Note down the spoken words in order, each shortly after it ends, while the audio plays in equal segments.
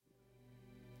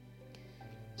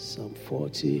Psalm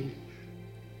 40.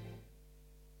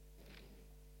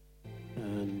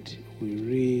 And we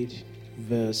read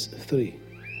verse 3.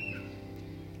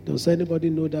 Does anybody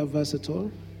know that verse at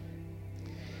all?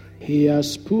 He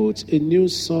has put a new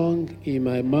song in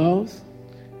my mouth,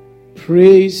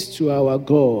 praise to our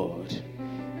God.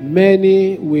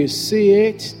 Many will see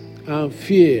it and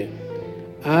fear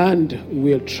and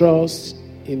will trust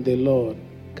in the Lord.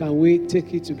 Can we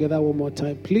take it together one more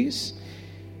time, please?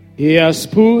 He has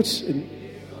put...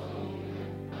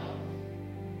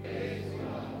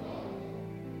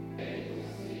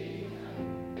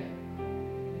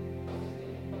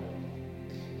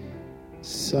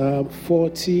 Psalm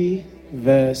 40,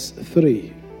 verse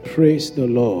 3. Praise the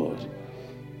Lord.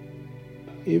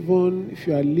 Even if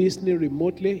you are listening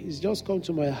remotely, it's just come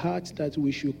to my heart that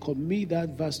we should commit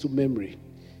that verse to memory,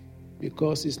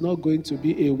 because it's not going to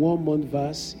be a 1-month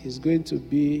verse. It's going to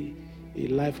be a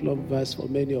lifelong verse for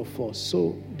many of us.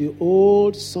 So the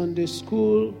old Sunday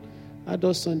school,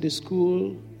 adult Sunday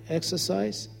school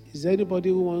exercise, is there anybody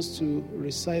who wants to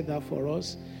recite that for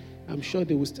us? I'm sure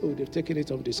they've taken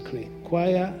it off the screen.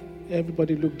 Choir,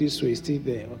 everybody look this way, it's still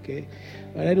there, okay?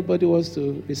 But anybody wants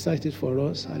to recite it for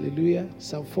us? Hallelujah.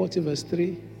 Psalm 40, verse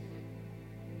 3.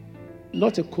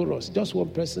 Not a chorus, just one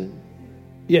person.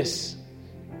 Yes.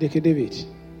 Deacon David.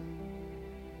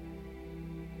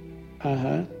 Praise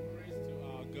to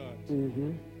our God.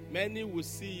 Mm-hmm. Many will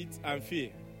see it and fear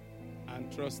and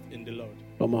trust in the Lord.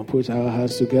 Come on, put our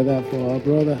hands together for our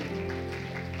brother.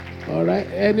 All right.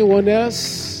 Anyone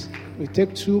else? We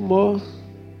take 2 more.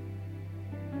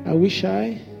 Are we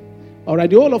shy? All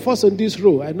right. All of us on this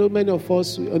row. I know many of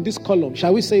us on this column.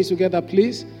 Shall we say it together,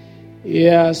 please?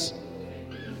 Yes.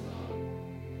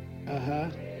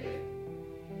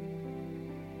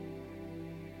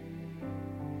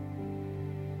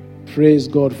 Praise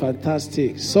God.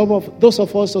 Fantastic. Some of those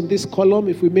of us on this column,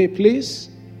 if we may, please.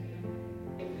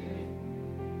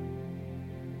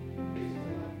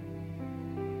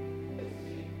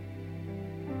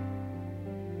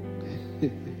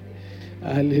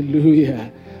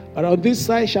 Hallelujah. And on this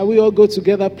side, shall we all go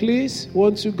together, please?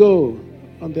 1, 2, go.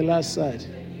 On the last side.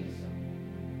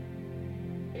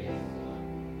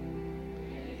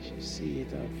 You see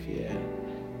it and fear.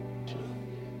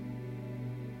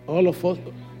 All of us.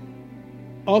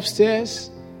 Upstairs.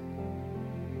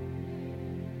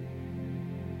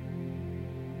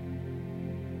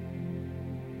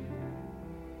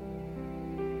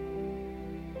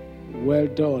 Well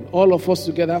done. All of us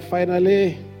together,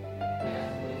 finally.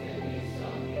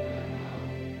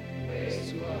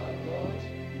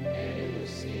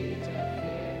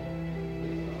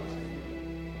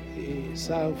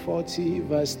 Psalm 40,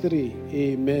 verse 3.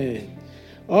 Amen.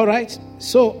 All right.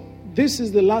 So, this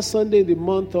is the last Sunday in the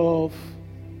month of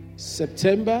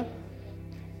September.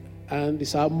 And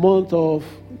it's our month of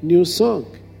new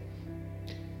song.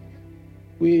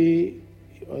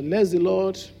 Unless the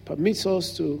Lord permits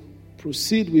us to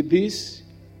proceed with this,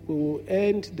 we will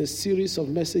end the series of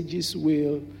messages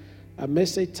with a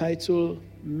message titled,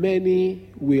 Many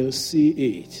Will See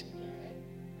It.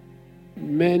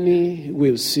 Many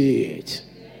will see it.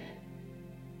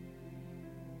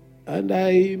 And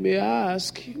I may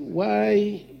ask,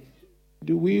 why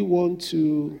do we want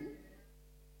to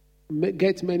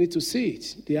get many to see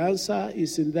it? The answer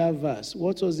is in that verse.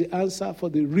 What was the answer for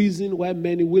the reason why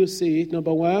many will see it?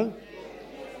 Number 1,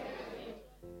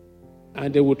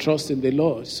 and they will trust in the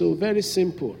Lord. So very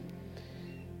simple.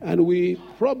 And we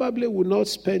probably will not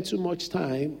spend too much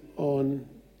time on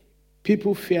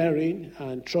people fearing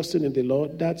and trusting in the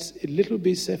Lord. That's a little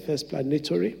bit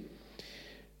self-explanatory.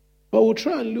 But we'll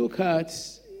try and look at,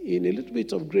 in a little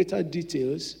bit of greater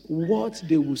details, what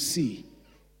they will see.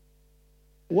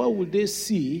 What will they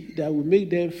see that will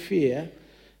make them fear?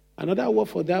 Another word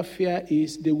for that fear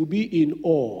is they will be in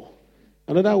awe.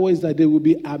 Another word is that they will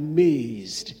be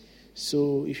amazed.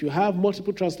 So if you have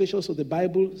multiple translations of the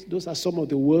Bible, those are some of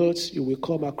the words you will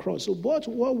come across. So what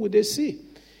will they see?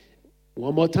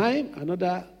 One more time,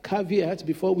 another caveat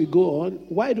before we go on.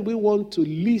 Why do we want to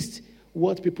list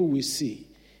what people will see?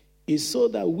 It's so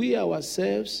that we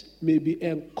ourselves may be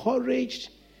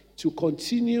encouraged to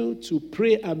continue to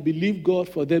pray and believe God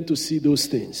for them to see those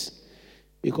things.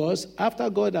 Because after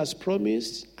God has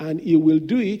promised, and He will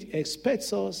do it,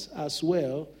 expects us as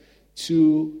well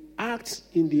to act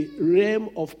in the realm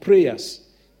of prayers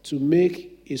to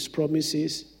make His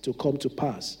promises to come to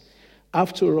pass.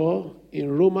 After all,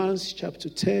 in Romans chapter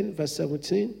 10, verse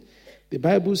 17, the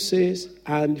Bible says,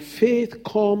 and faith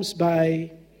comes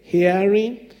by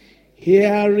hearing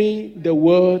the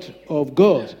word of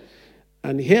God.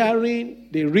 And hearing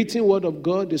the written word of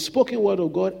God, the spoken word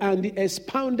of God, and the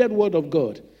expounded word of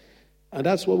God. And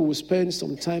that's what we will spend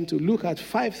some time to look at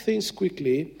 5 things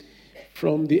quickly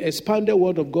from the expanded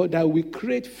word of God that will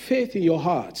create faith in your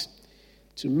heart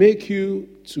to make you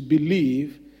to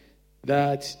believe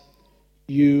that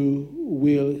you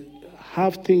will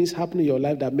have things happen in your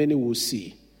life that many will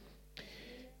see.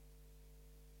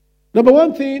 Number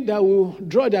one thing that will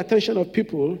draw the attention of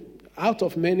people out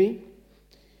of many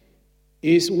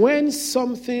is when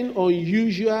something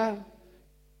unusual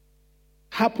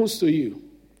happens to you.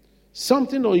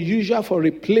 Something unusual for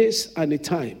a place and a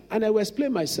time. And I will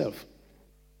explain myself.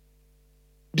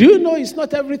 Do you know it's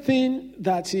not everything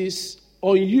that is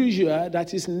unusual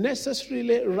that is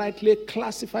necessarily rightly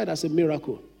classified as a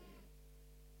miracle?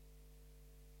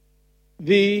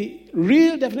 The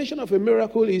real definition of a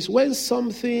miracle is when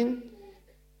something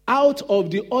out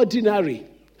of the ordinary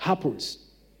happens.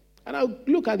 And I'll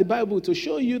look at the Bible to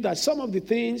show you that some of the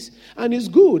things, and it's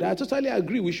good, I totally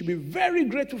agree, we should be very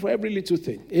grateful for every little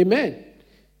thing. Amen. In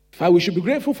fact, we should be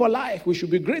grateful for life. We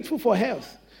should be grateful for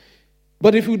health.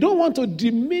 But if we don't want to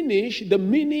diminish the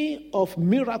meaning of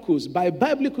miracles by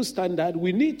biblical standard,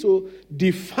 we need to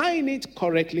define it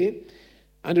correctly.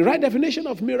 And the right definition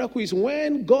of miracle is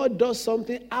when God does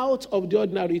something out of the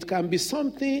ordinary. It can be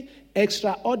something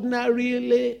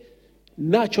extraordinarily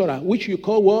natural, which you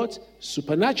call what?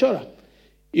 Supernatural.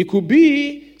 It could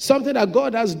be something that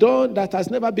God has done that has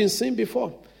never been seen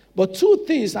before. But 2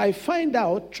 things I find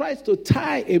out tries to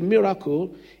tie a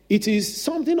miracle. It is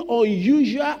something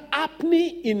unusual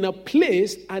happening in a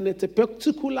place and at a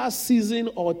particular season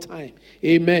or time.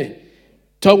 Amen.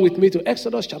 Turn with me to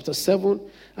Exodus chapter 7,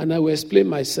 and I will explain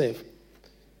myself.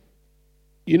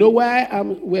 You know why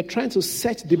we're trying to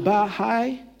set the bar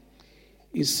high?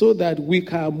 Is so that we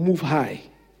can move high.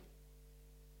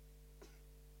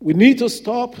 We need to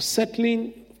stop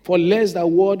settling for less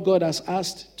than what God has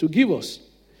asked to give us.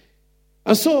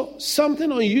 And so, something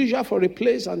unusual for a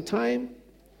place and time.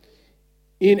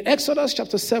 In Exodus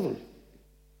chapter 7,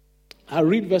 I'll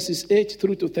read verses 8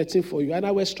 through to 13 for you. And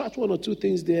I will extract 1 or 2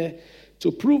 things there to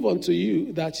prove unto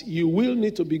you that you will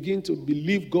need to begin to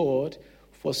believe God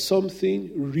for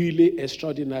something really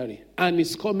extraordinary. And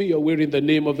it's coming your way in the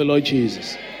name of the Lord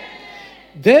Jesus.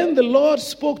 Then the Lord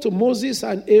spoke to Moses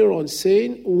and Aaron,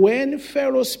 saying, when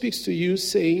Pharaoh speaks to you,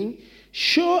 saying,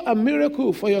 show a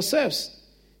miracle for yourselves,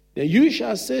 then you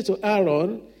shall say to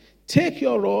Aaron, take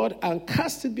your rod and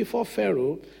cast it before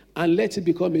Pharaoh, and let it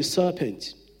become a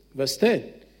serpent. Verse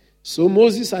 10. So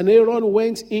Moses and Aaron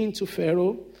went in to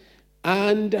Pharaoh,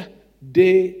 and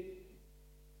they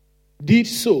did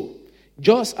so,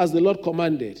 just as the Lord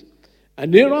commanded.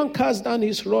 And Aaron cast down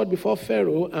his rod before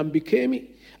Pharaoh and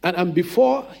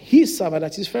before his servant,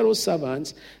 that is Pharaoh's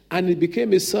servants, and it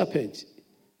became a serpent.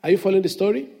 Are you following the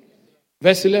story?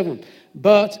 Verse 11.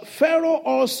 But Pharaoh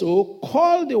also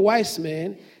called the wise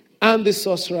men and the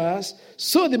sorcerers,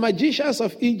 so the magicians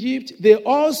of Egypt, they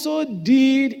also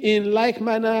did in like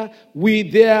manner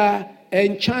with their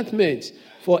enchantments.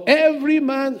 For every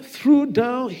man threw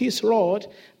down his rod,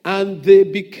 and they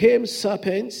became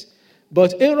serpents.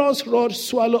 But Aaron's rod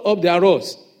swallowed up their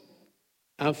rods.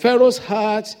 And Pharaoh's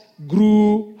heart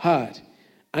grew hard,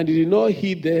 and he did not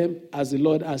heed them as the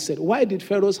Lord had said. Why did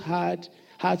Pharaoh's heart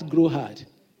grow hard?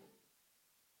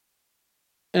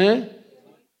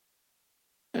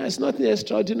 It's nothing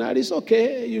extraordinary. It's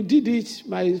okay. You did it.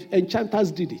 My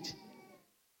enchanters did it.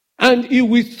 And he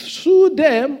withdrew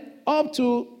them up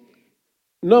to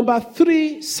number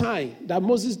 3 sign that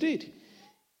Moses did.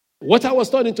 Water was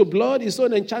turned into blood. His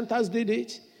own enchanters did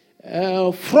it.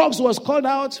 Frogs was called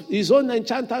out. His own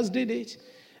enchanters did it.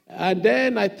 And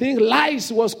then I think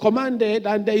lice was commanded,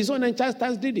 and his own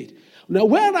enchanters did it. Now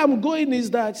where I'm going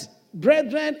is that,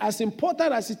 brethren, as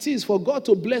important as it is for God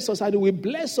to bless us, and He will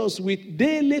bless us with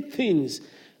daily things,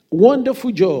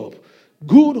 wonderful job,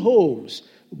 good homes,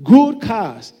 good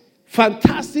cars,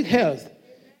 fantastic health.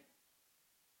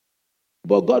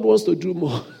 But God wants to do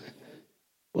more.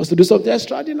 Wants to do something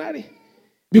extraordinary.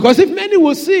 Because if many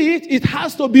will see it, it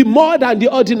has to be more than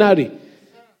the ordinary.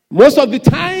 Most of the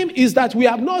time is that we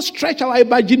have not stretched our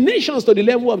imaginations to the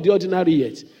level of the ordinary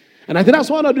yet. And I think that's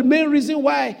one of the main reasons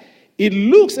why it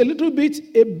looks a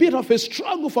bit of a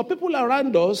struggle for people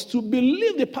around us to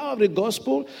believe the power of the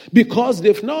gospel, because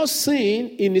they've not seen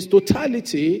in its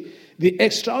totality the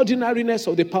extraordinariness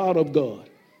of the power of God.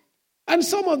 And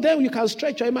some of them, you can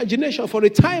stretch your imagination for a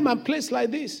time and place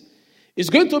like this. It's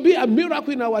going to be a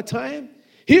miracle in our time.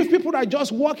 If people are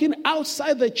just walking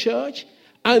outside the church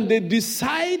and they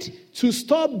decide to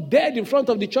stop dead in front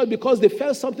of the church because they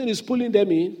felt something is pulling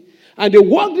them in, And they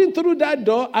walked in through that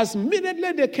door. As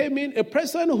immediately they came in, a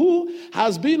person who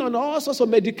has been on all sorts of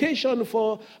medication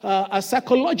for a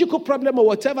psychological problem or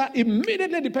whatever,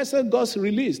 immediately the person got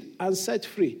released and set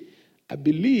free. I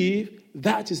believe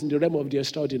that is in the realm of the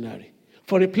extraordinary.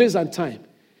 For a place and time.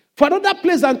 For another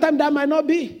place and time, that might not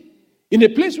be. In a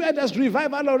place where there's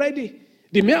revival already.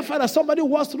 The mere fact that somebody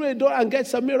walks through a door and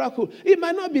gets a miracle, it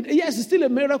might not be, yes, it's still a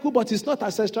miracle, but it's not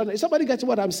ancestral. Is somebody getting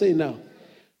what I'm saying now?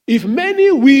 If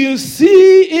many will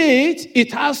see it,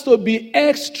 it has to be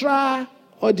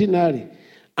extraordinary.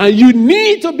 And you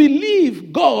need to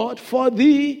believe God for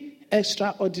the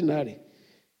extraordinary.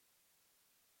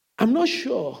 I'm not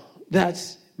sure that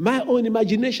my own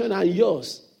imagination and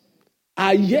yours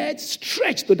are yet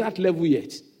stretched to that level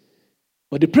yet.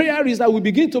 But the prayer is that we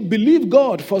begin to believe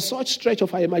God for such stretch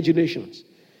of our imaginations.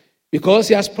 Because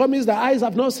he has promised that eyes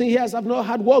have not seen, ears have not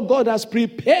heard what God has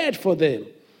prepared for them.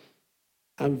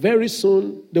 And very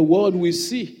soon, the world will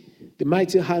see the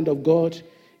mighty hand of God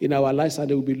in our lives, and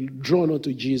they will be drawn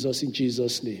unto Jesus in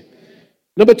Jesus' name.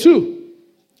 Number 2,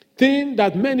 thing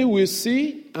that many will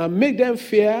see and make them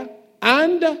fear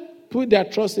and put their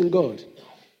trust in God.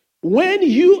 When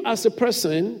you as a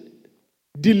person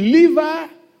deliver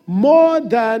more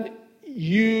than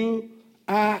you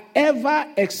are ever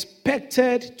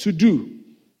expected to do.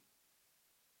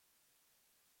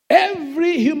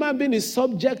 Every human being is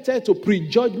subjected to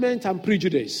prejudgment and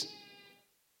prejudice.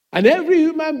 And every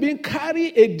human being carry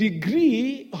a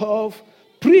degree of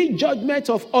prejudgment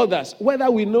of others, whether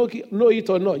we know it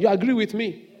or not. You agree with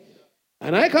me?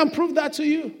 And I can prove that to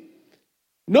you.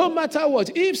 No matter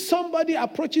what, if somebody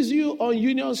approaches you on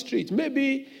Union Street,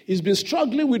 maybe he's been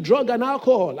struggling with drug and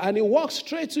alcohol, and he walks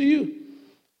straight to you,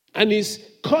 and he's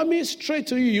coming straight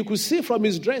to you, you could see from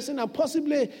his dressing and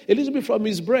possibly a little bit from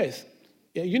his breath.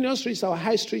 Yeah, Union Street is our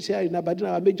high street here in Aberdeen,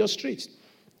 our major street,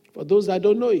 for those that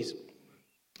don't know it.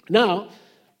 Now,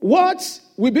 what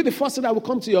will be the first thing that will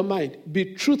come to your mind?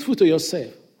 Be truthful to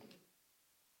yourself.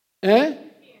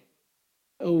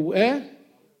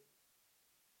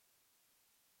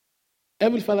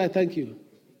 Heavenly Father, I thank you.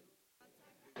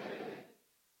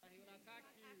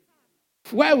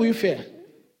 Why will you fear?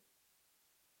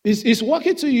 It's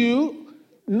working to you,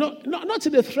 not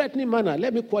in a threatening manner.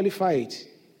 Let me qualify it.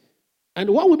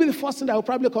 And what will be the first thing that will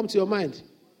probably come to your mind?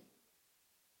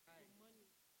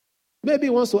 Maybe he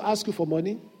wants to ask you for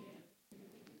money.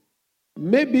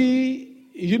 Maybe,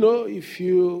 if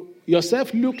you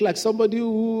yourself look like somebody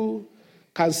who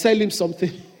can sell him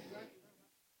something.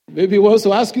 Maybe he wants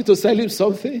to ask you to sell him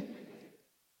something.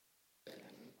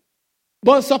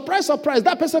 But surprise, surprise,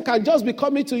 that person can just be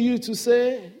coming to you to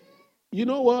say, you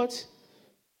know what?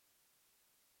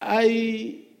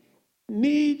 I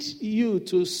need you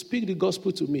to speak the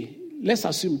gospel to me. Let's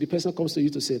assume the person comes to you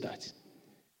to say that.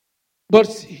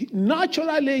 But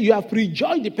naturally, you have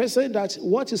prejudged the person that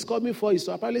what is coming for is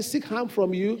to apparently seek harm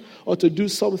from you or to do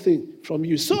something from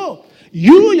you. So,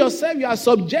 you yourself, you are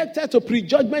subjected to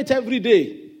prejudgment every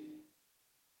day.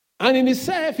 And in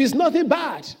itself, it's nothing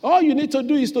bad. All you need to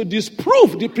do is to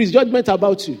disprove the prejudgment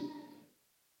about you.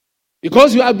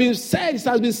 Because you have been said, it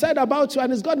has been said about you,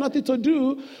 and it's got nothing to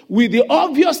do with the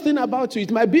obvious thing about you.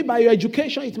 It might be by your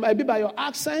education, it might be by your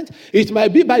accent, it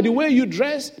might be by the way you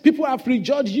dress. People have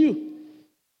prejudged you.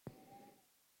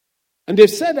 And they've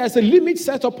said there's a limit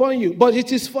set upon you, but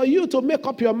it is for you to make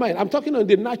up your mind. I'm talking on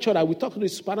the natural, we're talking on the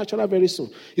supernatural very soon.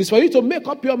 It's for you to make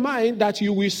up your mind that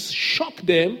you will shock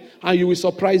them and you will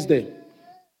surprise them.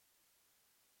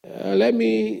 Let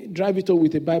me drive it home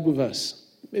with a Bible verse.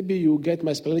 Maybe you'll get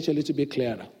my explanation a little bit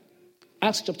clearer.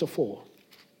 Acts chapter 4.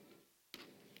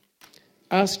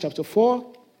 Acts chapter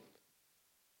 4,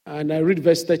 and I read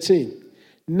verse 13.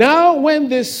 Now when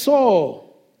they saw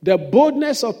the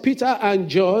boldness of Peter and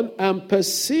John and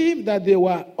perceived that they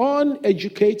were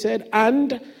uneducated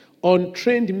and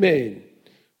untrained men.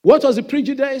 What was the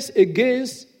prejudice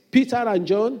against Peter and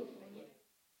John?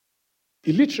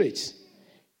 Illiterates.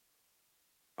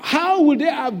 How would they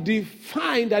have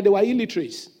defined that they were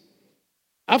illiterates?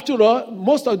 After all,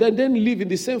 most of them didn't live in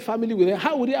the same family with them.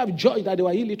 How would they have judged that they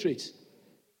were illiterates?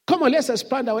 Come on, let's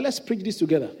expand that. Let's preach this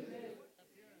together.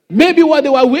 Maybe what they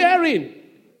were wearing.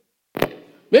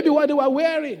 Maybe what they were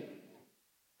wearing.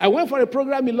 I went for a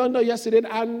program in London yesterday,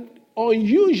 and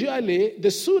unusually, the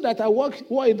suit that I wore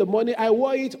in the morning, I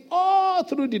wore it all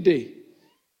through the day.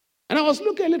 And I was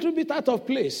looking a little bit out of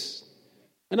place.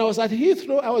 And I was at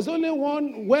Heathrow. I was the only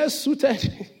one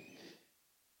well-suited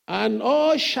and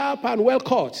all sharp and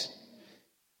well-cut.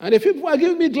 And the people were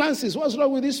giving me glances. What's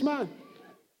wrong with this man?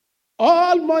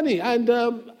 All money. And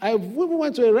I even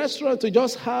went to a restaurant to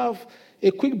just have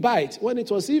a quick bite when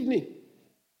it was evening.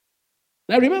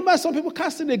 And I remember some people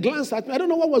casting a glance at me. I don't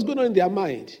know what was going on in their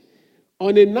mind.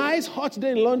 On a nice hot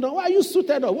day in London, why are you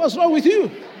suited up? What's wrong with you?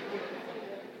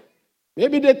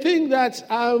 Maybe they think that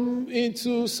I'm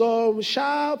into some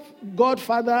sharp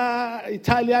Godfather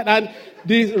Italian, and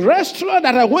the restaurant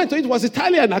that I went to, it was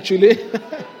Italian actually.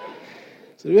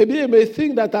 So maybe they may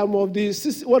think that I'm of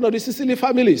one of the Sicily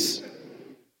families.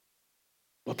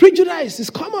 But prejudice is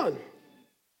common,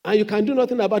 and you can do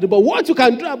nothing about it. But what you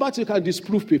can do about it, you can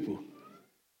disprove people.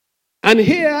 And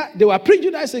here, they were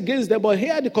prejudiced against them, but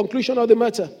here the conclusion of the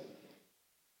matter.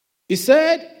 He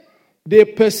said, they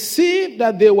perceived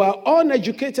that they were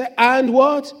uneducated and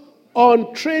what?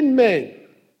 Untrained men.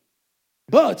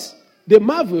 But they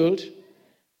marveled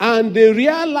and they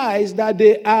realized that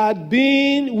they had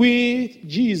been with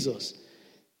Jesus.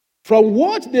 From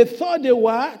what they thought they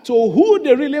were to who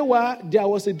they really were, there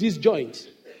was a disjoint.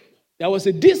 There was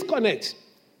a disconnect.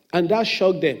 And that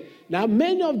shocked them. Now,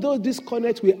 many of those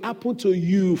disconnects will happen to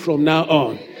you from now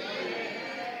on.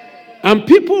 And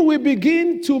people will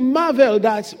begin to marvel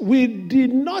that we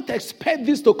did not expect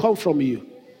this to come from you.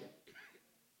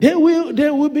 They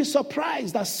will be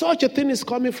surprised that such a thing is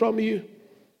coming from you.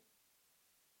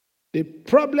 The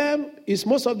problem is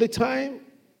most of the time,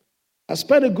 I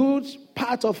spent a good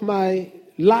part of my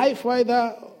life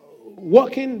either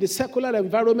working in the secular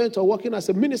environment or working as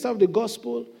a minister of the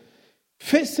gospel,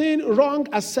 facing wrong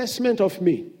assessment of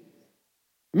me.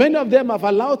 Many of them have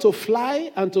allowed to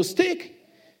fly and to stick.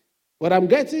 But I'm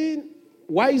getting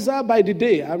wiser by the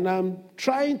day, and I'm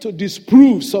trying to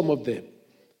disprove some of them.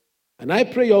 And I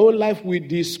pray your own life will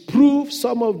disprove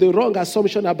some of the wrong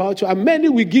assumption about you, and many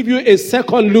will give you a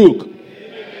second look.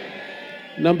 Amen.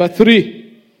 Number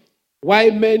 3, why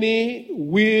many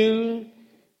will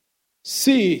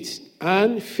see it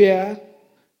and fear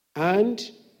and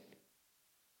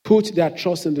put their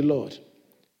trust in the Lord.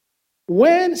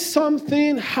 When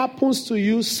something happens to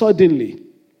you suddenly,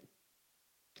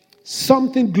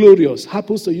 something glorious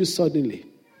happens to you suddenly.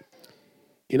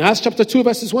 In Acts chapter 2,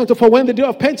 verses 1 to 4, when the day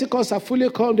of Pentecost had fully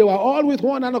come, they were all with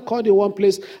one accord in one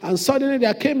place, and suddenly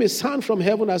there came a sound from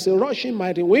heaven as a rushing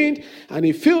mighty wind, and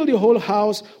it filled the whole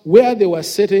house where they were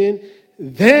sitting.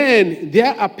 Then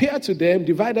there appeared to them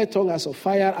divided tongues as of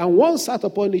fire, and one sat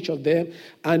upon each of them,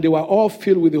 and they were all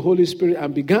filled with the Holy Spirit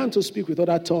and began to speak with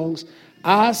other tongues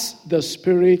as the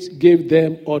Spirit gave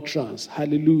them utterance.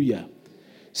 Hallelujah.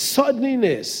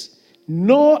 Suddenness,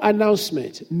 no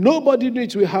announcement, nobody knew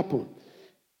it will happen.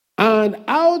 And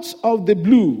out of the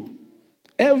blue,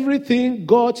 everything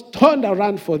got turned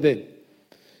around for them.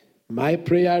 My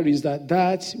prayer is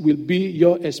that will be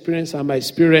your experience and my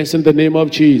experience in the name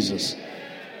of Jesus.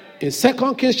 In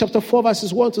 2 Kings chapter 4,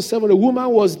 verses 1 to 7, a woman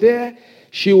was there.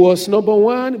 She was, number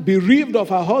 1, bereaved of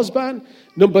her husband.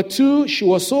 Number 2, she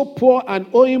was so poor and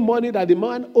owing money that the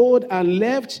man owed and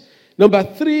left. Number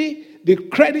 3, the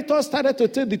creditors started to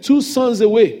take the 2 sons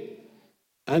away.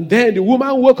 And then the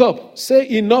woman woke up. Say,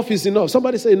 enough is enough.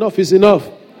 Somebody say, enough is enough.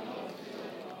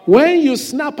 When you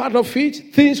snap out of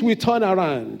it, things will turn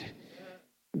around.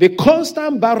 The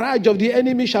constant barrage of the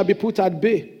enemy shall be put at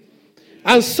bay.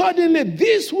 And suddenly,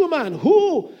 this woman,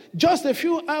 who just a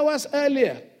few hours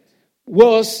earlier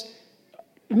was,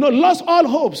 lost all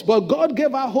hopes, but God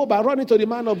gave her hope by running to the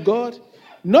man of God.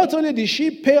 Not only did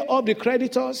she pay off the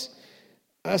creditors,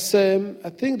 as I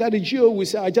think that the GO will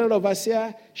say, our general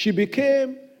overseer, she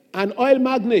became an oil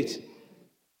magnate.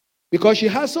 Because she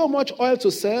had so much oil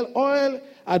to sell. Oil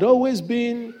had always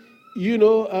been,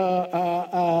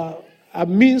 a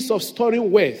means of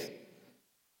storing wealth.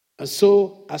 And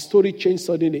so our story changed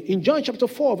suddenly. In John chapter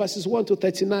 4, verses 1 to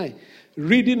 39,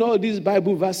 reading all these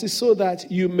Bible verses so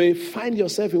that you may find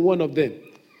yourself in one of them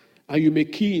and you may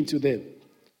key into them.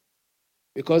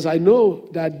 Because I know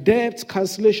that debt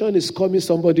cancellation is coming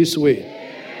somebody's way.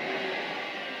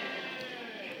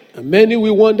 And many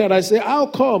will wonder and say, how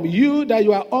come you that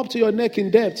you are up to your neck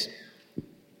in debt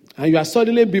and you are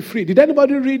suddenly be free? Did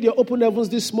anybody read your open heavens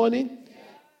this morning?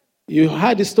 You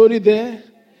had the story there.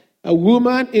 A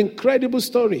woman, incredible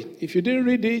story. If you didn't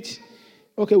read it,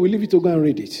 okay, we'll leave you to go and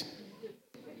read it.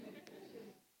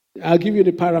 I'll give you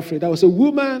the paraphrase. There was a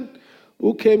woman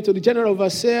who came to the general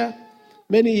overseer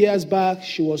many years back.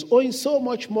 She was owing so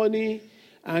much money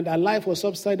and her life was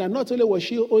upside down. Not only was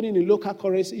she owing in local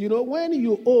currency, when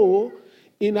you owe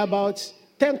in about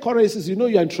 10 currencies,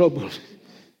 you're in trouble.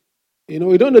 We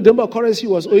don't know the number of currency she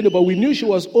was owing, but we knew she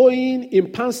was owing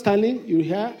in pound sterling, you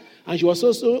hear, and she was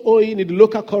also owing in the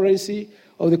local currency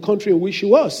of the country in which she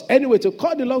was. Anyway, to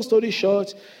cut the long story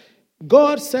short,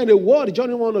 God sent a word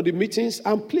during one of the meetings,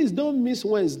 and please don't miss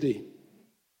Wednesday.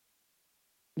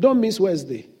 Don't miss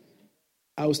Wednesday.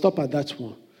 I will stop at that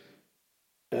one.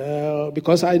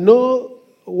 Because I know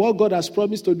what God has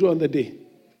promised to do on the day.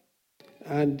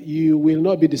 And you will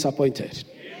not be disappointed.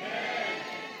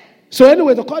 So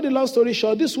anyway, to cut the long story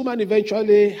short, this woman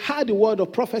eventually had the word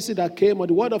of prophecy that came, or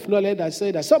the word of knowledge that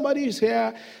said that somebody is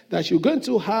here, that you're going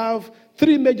to have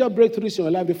 3 major breakthroughs in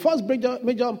your life. The first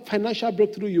major financial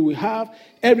breakthrough you will have,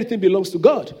 everything belongs to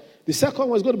God. The second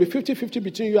one is going to be 50-50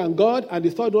 between you and God, and the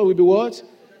third one will be what?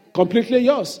 Completely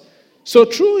yours. So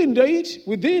true indeed,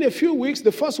 within a few weeks,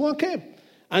 the first one came.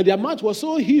 And the amount was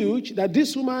so huge that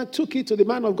this woman took it to the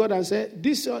man of God and said,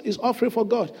 this is offering for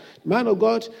God. Man of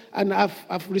God, and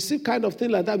I've received kind of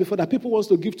thing like that before, that people wants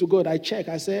to give to God. I check.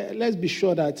 I said, let's be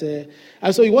sure that.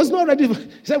 And so he was not ready. He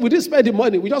said, we didn't spend the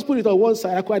money. We just put it on one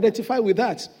side. I could identify with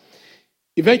that.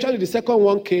 Eventually, the second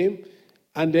one came.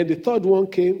 And then the third one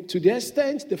came. To the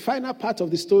extent, the final part of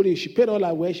the story, she paid all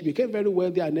her way. She became very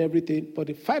wealthy and everything. But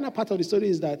the final part of the story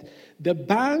is that the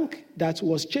bank that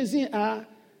was chasing her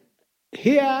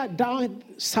here down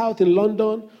south in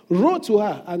London wrote to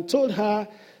her and told her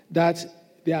that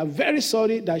they are very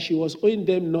sorry that she was owing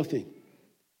them nothing.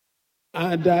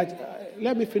 And that,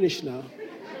 let me finish now.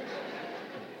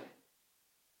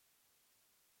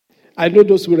 I know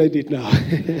those who read it now.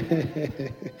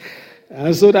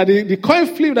 And so that the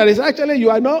coin flip that is actually, you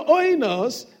are not owing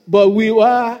us, but we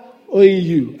are owing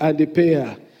you, and they pay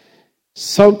her.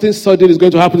 Something sudden is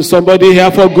going to happen to somebody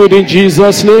here for good in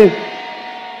Jesus' name.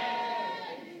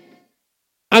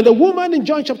 And the woman in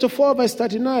John chapter 4, verse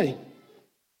 39,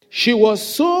 she was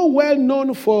so well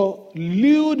known for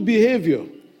lewd behavior.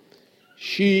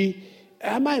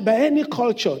 By any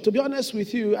culture, to be honest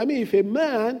with you, if a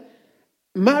man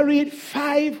married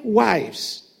 5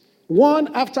 wives,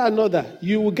 one after another,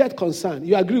 you will get concerned.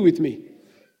 You agree with me?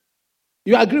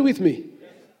 You agree with me?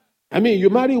 You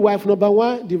marry wife number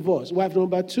 1, divorce. Wife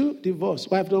number 2, divorce.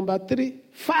 Wife number 3,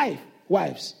 5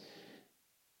 wives.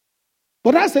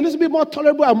 But that's a little bit more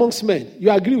tolerable amongst men. You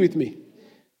agree with me?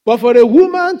 But for a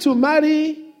woman to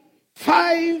marry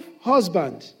 5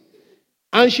 husbands,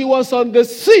 and she was on the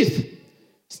 6th,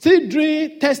 still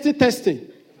doing testing.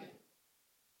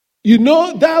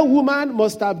 That woman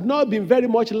must have not been very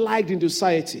much liked in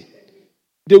society.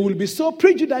 They will be so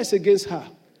prejudiced against her.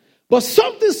 But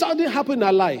something suddenly happened in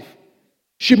her life.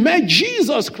 She met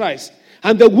Jesus Christ.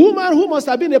 And the woman who must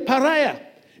have been a pariah,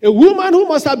 a woman who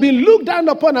must have been looked down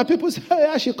upon, and people say, oh,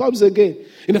 yeah, she comes again.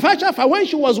 In the fact, when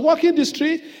she was walking the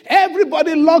street,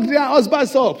 everybody locked their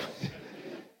husbands up.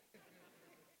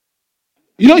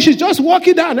 She's just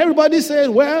walking down. Everybody says,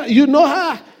 well, you know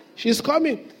her. She's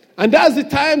coming. And that's the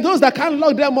time, those that can't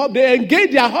lock them up, they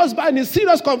engage their husband in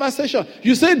serious conversation.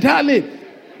 You say, darling.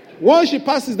 Once she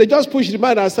passes, they just push the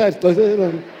man aside.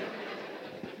 That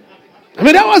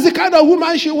was the kind of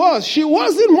woman she was. She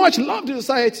wasn't much loved in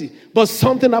society. But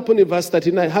something happened in verse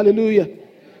 39. Hallelujah.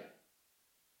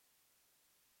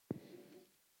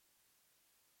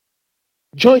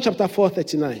 John chapter 4,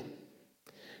 39.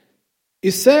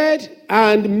 It said,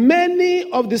 and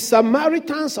many of the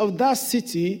Samaritans of that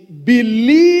city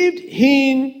believed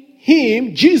in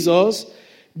him, Jesus,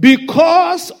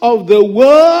 because of the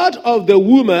word of the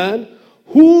woman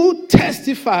who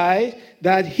testified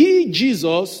that he,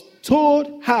 Jesus,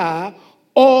 told her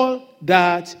all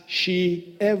that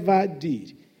she ever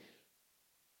did.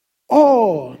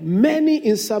 Many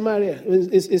in Samaria,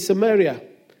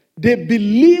 they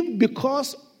believed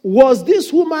because, was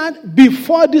this woman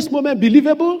before this moment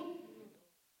believable?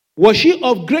 Was she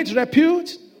of great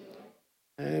repute?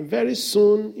 And very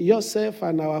soon, yourself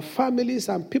and our families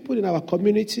and people in our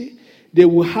community, they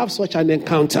will have such an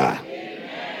encounter. Amen.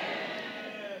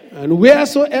 And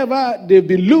wheresoever they've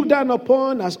been looked down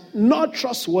upon as not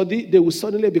trustworthy, they will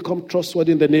suddenly become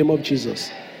trustworthy in the name of Jesus.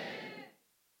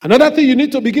 Another thing you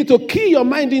need to begin to key your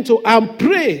mind into and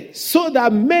pray so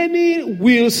that many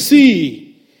will see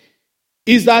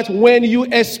is that when you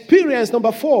experience,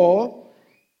 number 4,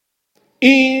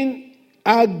 in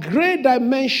a great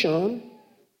dimension,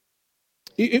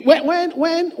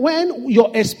 when your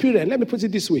experience, let me put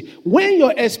it this way, when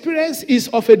your experience is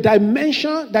of a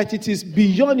dimension that it is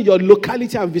beyond your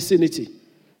locality and vicinity.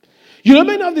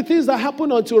 Many of the things that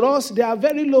happen unto us, they are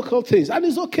very local things, and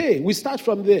it's okay. We start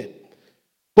from there.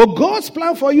 But God's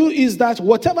plan for you is that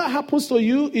whatever happens to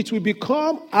you, it will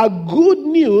become a good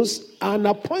news and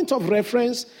a point of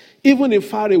reference even in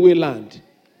faraway land.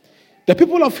 The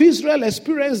people of Israel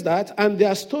experienced that, and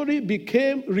their story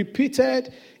became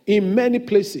repeated in many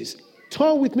places.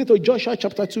 Turn with me to Joshua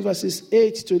chapter 2, verses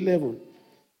 8 to 11.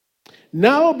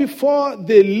 Now before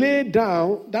they lay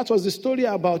down, that was the story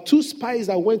about 2 spies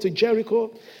that went to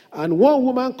Jericho, and one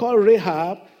woman called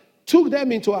Rahab took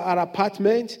them into her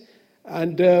apartment.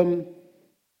 And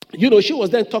she was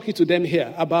then talking to them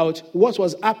here about what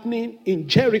was happening in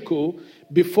Jericho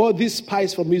before these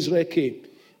spies from Israel came.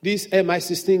 These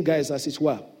MI16 guys, as it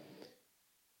were.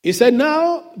 He said,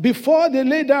 now, before they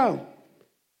lay down,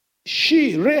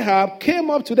 she, Rahab, came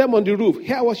up to them on the roof.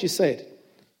 Hear what she said.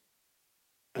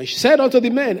 And she said unto the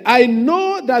men, I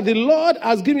know that the Lord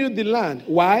has given you the land.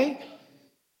 Why?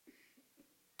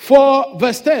 For,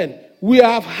 verse 10, we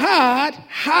have heard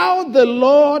how the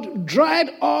Lord dried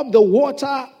up the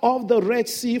water of the Red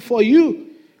Sea for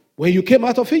you when you came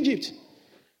out of Egypt.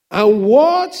 And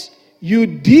what you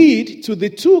did to the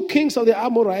two kings of the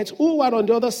Amorites who were on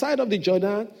the other side of the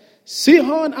Jordan,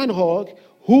 Sihon and Og,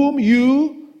 whom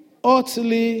you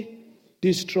utterly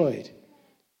destroyed.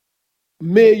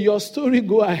 May your story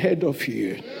go ahead of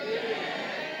you.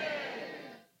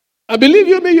 And believe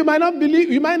you me, you might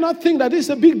not think that this is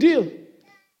a big deal.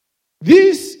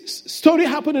 This story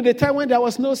happened at a time when there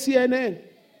was no CNN.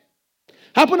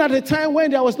 Happened at a time when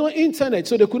there was no internet,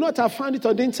 so they could not have found it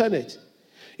on the internet.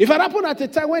 It happened at a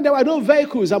time when there were no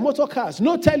vehicles and motor cars,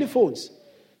 no telephones.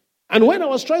 And when I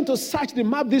was trying to search the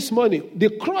map this morning, the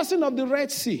crossing of the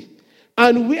Red Sea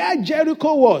and where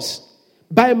Jericho was,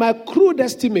 by my crude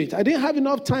estimate, I didn't have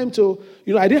enough time to,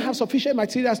 I didn't have sufficient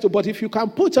materials to, but if you can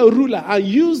put a ruler and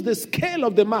use the scale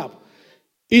of the map,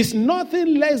 it's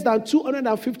nothing less than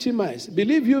 250 miles.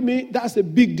 Believe you me, that's a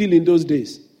big deal in those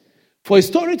days. For a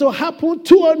story to happen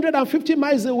 250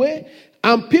 miles away,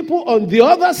 and people on the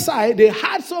other side, they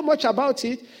heard so much about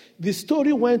it, the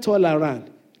story went all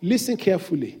around. Listen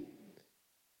carefully.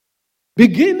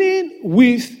 Beginning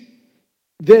with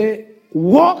the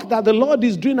work that the Lord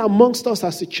is doing amongst us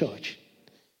as a church,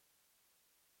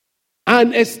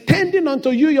 and extending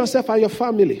unto you, yourself, and your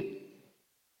family,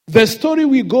 the story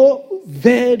will go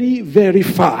very, very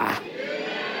far.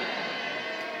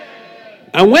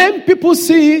 And when people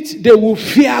see it, they will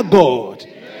fear God.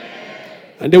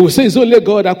 And they will say, it's only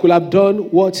God that could have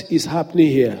done what is happening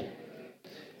here.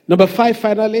 Number 5,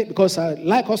 finally, because I'd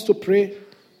like us to pray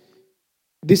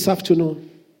this afternoon.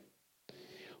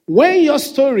 When your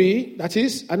story, that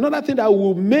is another thing that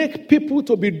will make people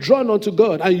to be drawn unto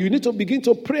God, and you need to begin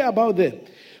to pray about them.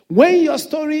 When your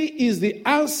story is the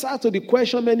answer to the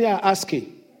question many are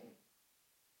asking.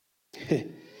 Did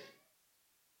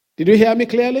you hear me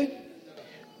clearly?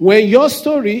 When your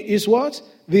story is what?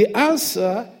 The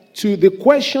answer to the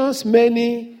questions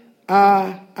many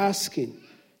are asking.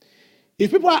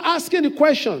 If people are asking the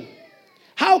question,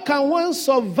 how can one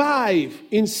survive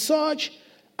in such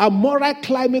a moral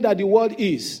climate that the world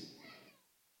is?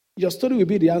 Your story will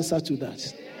be the answer to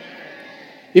that.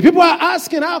 If people are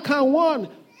asking, how can one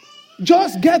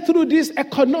just get through this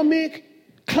economic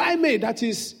climate that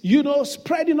is,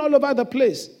 spreading all over the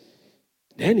place,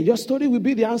 then your story will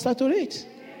be the answer to it.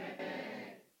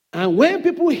 And when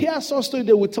people hear such story,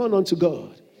 they will turn unto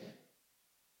God.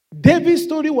 David's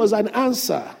story was an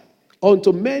answer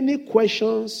unto many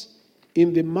questions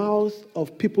in the mouth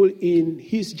of people in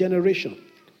his generation.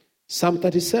 Psalm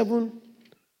 37,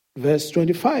 verse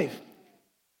 25.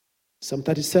 Psalm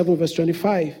 37, verse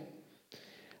 25.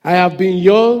 I have been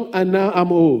young and now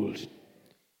I'm old.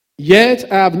 Yet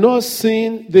I have not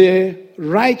seen the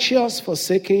righteous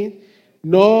forsaken,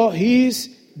 nor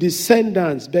his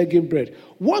descendants begging bread.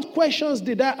 What questions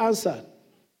did I answer?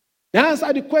 I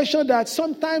answered the question that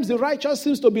sometimes the righteous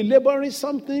seems to be laboring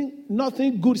something,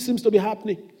 nothing good seems to be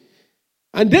happening.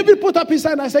 And David put up his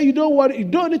hand and said, you don't worry, you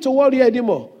don't need to worry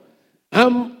anymore.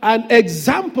 I'm an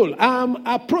example. I'm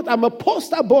a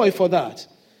poster boy for that.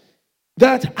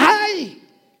 That I,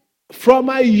 from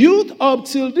my youth up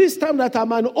till this time that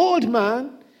I'm an old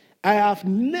man, I have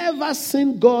never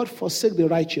seen God forsake the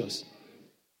righteous.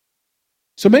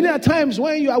 So many a times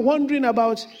when you are wondering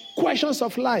about questions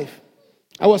of life,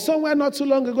 I was somewhere not too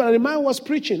long ago and a man was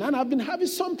preaching and I've been having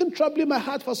something troubling my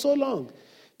heart for so long.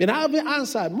 And I haven't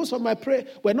answered. Most of my prayer,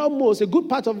 well, not most, a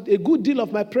good deal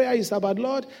of my prayer is about,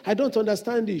 Lord, I don't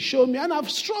understand this. Show me. And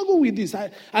I've struggled with this.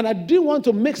 And I didn't want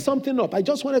to make something up. I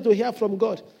just wanted to hear from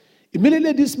God.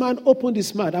 Immediately this man opened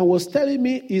his mouth and was telling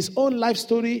me his own life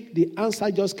story. The answer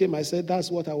just came. I said,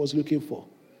 that's what I was looking for.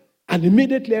 And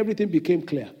immediately everything became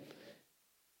clear.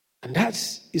 And that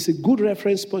is a good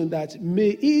reference point that may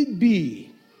it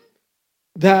be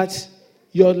that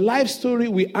your life story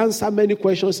will answer many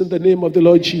questions in the name of the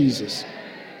Lord Jesus.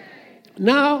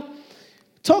 Now,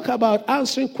 talk about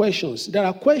answering questions. There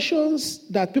are questions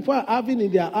that people are having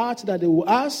in their heart that they will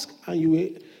ask,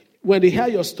 and when they hear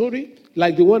your story,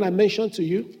 like the one I mentioned to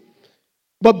you.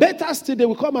 But better still, they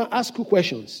will come and ask you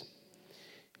questions.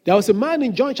 There was a man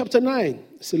in John chapter 9.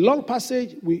 It's a long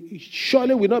passage. We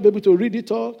surely will not be able to read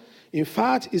it all. In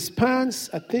fact, it spans,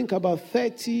 I think, about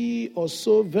 30 or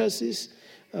so verses.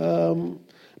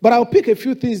 But I'll pick a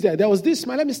few things there. There was this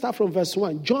man. Let me start from verse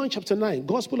 1. John chapter 9.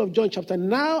 Gospel of John chapter 9.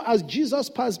 Now, as Jesus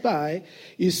passed by,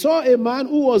 he saw a man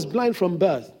who was blind from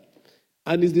birth.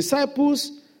 And his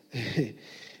disciples...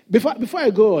 Before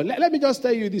I go on, let me just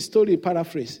tell you this story in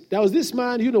paraphrase. There was this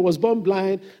man, was born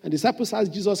blind, and disciples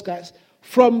asked Jesus Christ.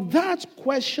 From that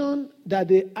question that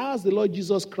they asked the Lord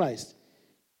Jesus Christ,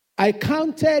 I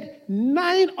counted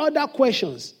 9 other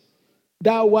questions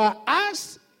that were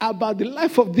asked about the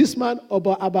life of this man,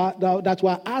 that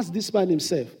were asked this man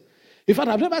himself. In fact,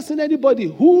 I've never seen anybody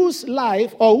whose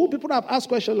life or who people have asked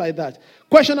questions like that.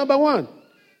 Question number 1.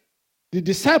 The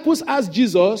disciples asked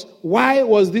Jesus, why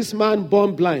was this man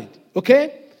born blind?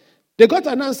 Okay? They got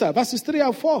an answer, verses 3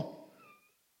 and 4.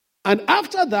 And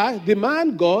after that, the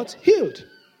man got healed.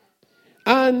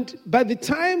 And by the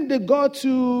time they got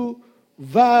to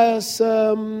verse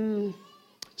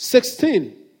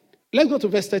 16, let's go to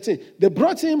verse 13. They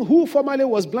brought him who formerly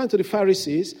was blind to the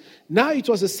Pharisees. Now it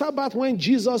was a Sabbath when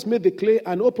Jesus made the clay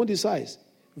and opened his eyes.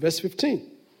 Verse 15.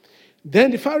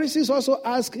 Then the Pharisees also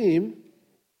asked him,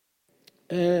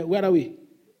 where are we?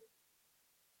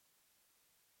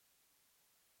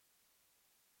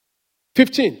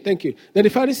 15, thank you. Then the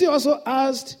Pharisee also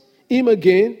asked him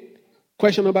again,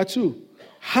 question number 2,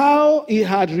 how he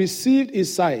had received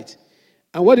his sight.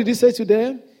 And what did he say to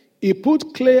them? He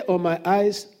put clay on my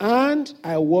eyes, and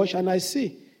I wash and I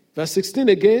see. Verse 16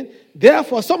 again.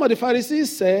 Therefore, some of the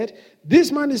Pharisees said,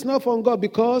 this man is not from God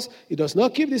because he does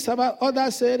not keep the Sabbath.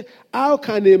 Others said, how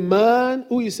can a man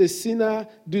who is a sinner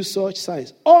do such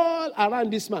signs? All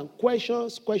around this man,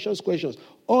 questions.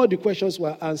 All the questions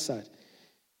were answered.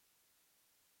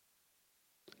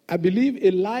 I believe a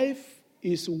life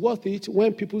is worth it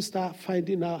when people start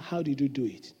finding out how did you do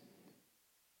it.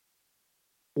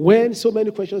 When so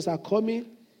many questions are coming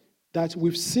that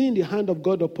we've seen the hand of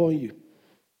God upon you.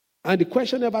 And the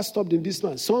question never stopped in this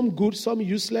man. Some good, some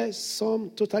useless,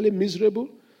 some totally miserable.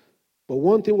 But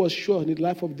one thing was sure in the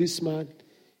life of this man,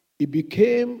 it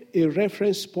became a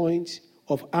reference point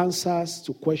of answers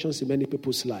to questions in many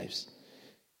people's lives.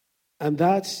 And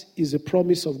that is a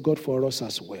promise of God for us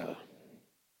as well.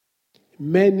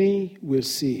 Many will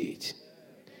see it.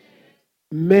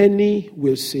 Many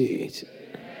will see it.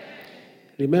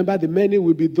 Remember, the many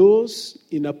will be those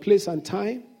in a place and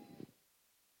time.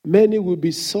 Many will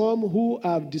be some who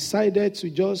have decided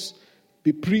to just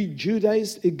be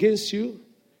prejudiced against you.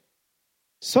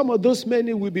 Some of those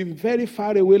many will be very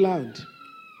far away land.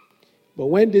 But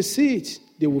when they see it,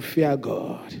 they will fear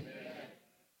God.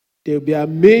 They will be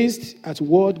amazed at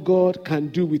what God can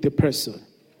do with a person.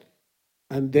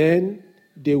 And then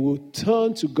they will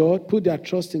turn to God, put their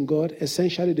trust in God.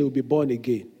 Essentially, they will be born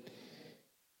again.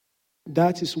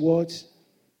 That is what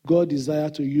God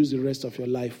desires to use the rest of your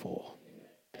life for.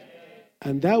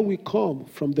 And that will come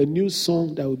from the new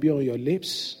song that will be on your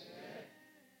lips.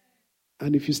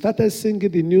 And if you started singing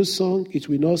the new song, it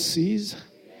will not cease.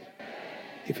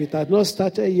 If it had not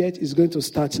started yet, it's going to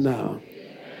start now.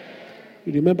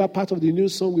 You remember part of the new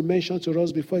song we mentioned to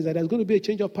us before is that there's going to be a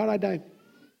change of paradigm.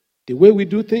 The way we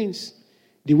do things,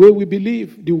 the way we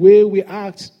believe, the way we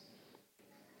act.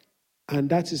 And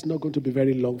that is not going to be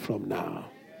very long from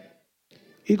now.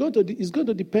 It's going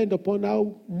to depend upon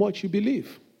how much you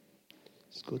believe.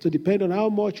 It's going to depend on how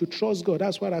much you trust God.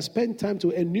 That's why I spent time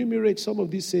to enumerate some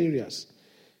of these areas.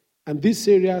 And these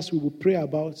areas we will pray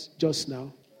about just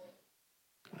now.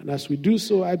 And as we do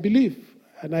so, I believe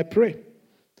and I pray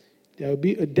there will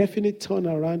be a definite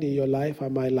turnaround in your life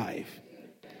and my life.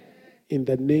 In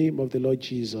the name of the Lord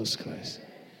Jesus Christ.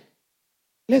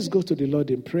 Let's go to the Lord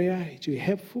in prayer. It will be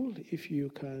helpful if you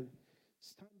can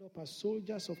stand up as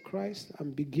soldiers of Christ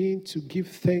and begin to give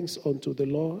thanks unto the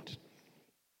Lord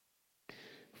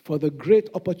for the great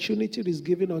opportunity that is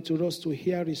given unto us to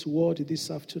hear His word this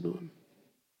afternoon.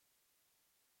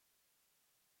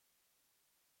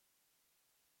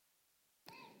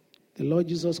 The Lord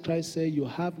Jesus Christ said,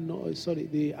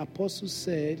 the apostle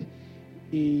said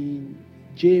in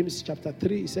James chapter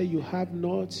 3, he said, you have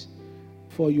not,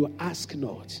 for you ask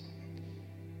not.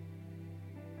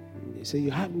 He said,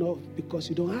 you have not because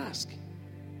you don't ask.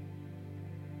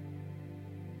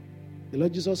 The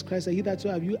Lord Jesus Christ said, hitherto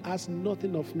have you asked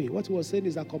nothing of me. What he was saying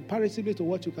is that comparatively to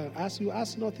what you can ask, you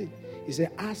ask nothing. He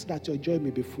said, ask that your joy may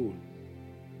be full.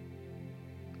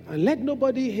 And let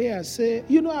nobody here say,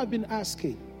 I've been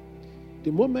asking.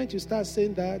 The moment you start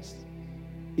saying that,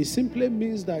 it simply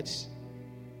means that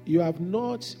you have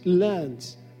not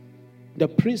learned the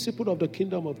principle of the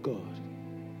kingdom of God.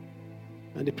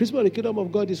 And the principle of the kingdom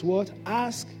of God is what?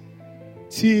 Ask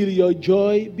till your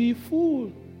joy be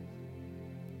full.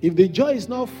 If the joy is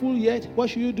not full yet, what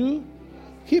should you do?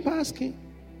 Keep asking.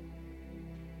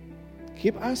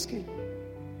 Keep asking.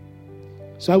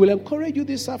 So I will encourage you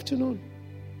this afternoon,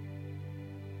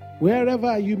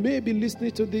 wherever you may be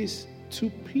listening to this, to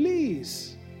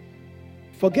please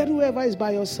forget whoever is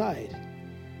by your side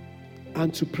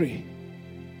and to pray.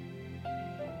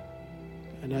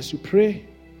 And as you pray,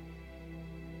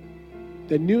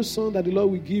 the new song that the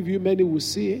Lord will give you, many will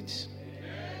see it.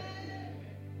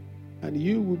 And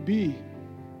you will be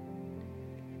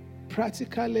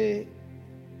practically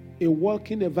a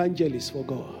walking evangelist for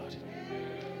God.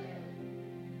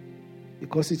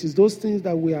 Because it is those things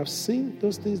that we have seen,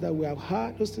 those things that we have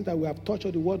heard, those things that we have touched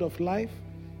on the word of life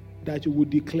that you will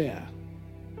declare.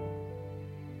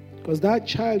 Because that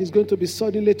child is going to be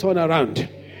suddenly turned around.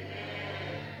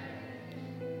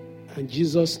 And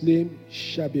Jesus' name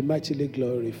shall be mightily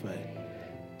glorified.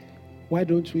 Why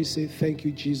don't we say thank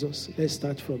you, Jesus? Let's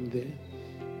start from there.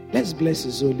 Let's bless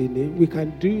his holy name. We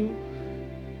can do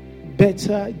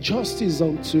better justice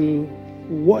unto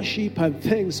worship and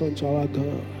thanks unto our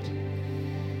God.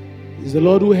 It's the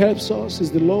Lord who helps us. It's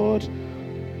the Lord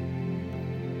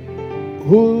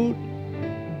who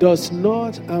does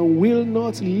not and will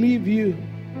not leave you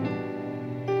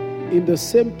in the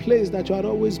same place that you had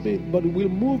always been, but will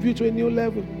move you to a new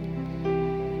level.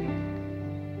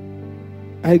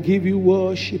 I give you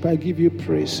worship. I give you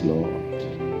praise, Lord.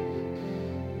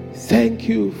 Thank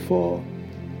you for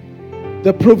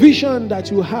the provision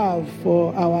that you have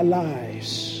for our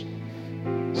lives,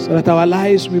 so that our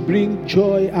lives will bring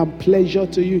joy and pleasure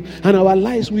to you, and our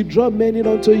lives will draw many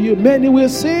unto you. Many will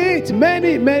see it.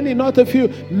 Many, not a few.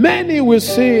 Many will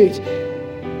see it.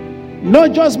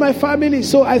 Not just my family.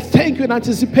 So I thank you in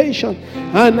anticipation.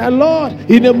 And Lord,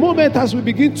 in a moment as we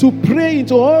begin to pray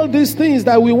into all these things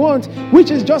that we want,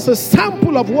 which is just a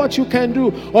sample of what you can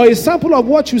do, or a sample of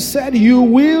what you said you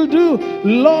will do,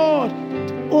 Lord,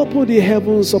 open the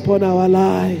heavens upon our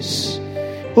lives.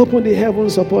 Open the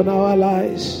heavens upon our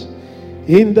lives.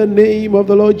 In the name of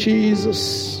the Lord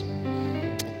Jesus,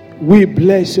 we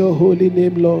bless your holy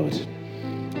name, Lord.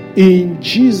 In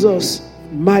Jesus'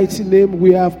 mighty name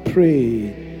we have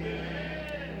prayed.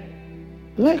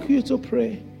 I'd like you to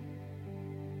pray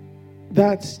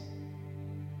that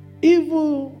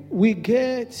even we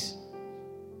get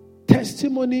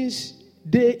testimonies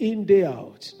day in, day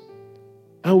out,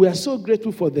 and we are so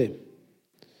grateful for them.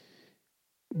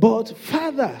 But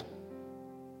Father,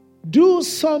 do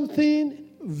something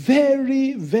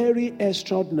very, very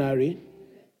extraordinary,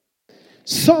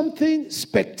 something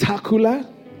spectacular.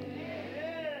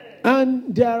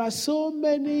 And there are so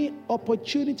many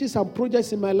opportunities and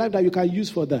projects in my life that you can use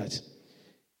for that.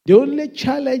 The only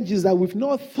challenge is that we've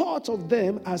not thought of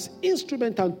them as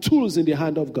instruments and tools in the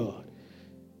hand of God.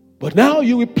 But now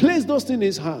you will place those things in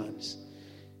his hands.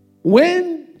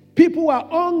 When people were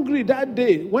hungry that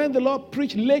day, when the Lord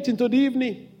preached late into the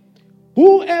evening,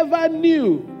 whoever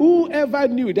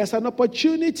knew, there's an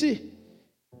opportunity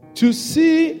to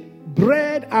see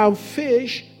bread and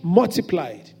fish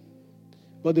multiplied.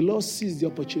 But the Lord sees the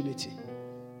opportunity.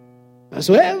 And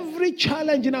so every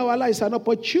challenge in our life is an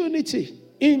opportunity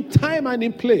in time and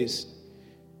in place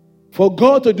for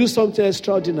God to do something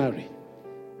extraordinary.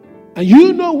 And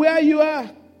you know where you are.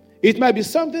 It might be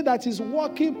something that is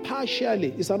working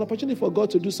partially. It's an opportunity for God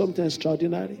to do something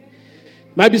extraordinary.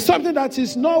 It might be something that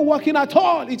is not working at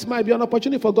all. It might be an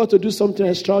opportunity for God to do something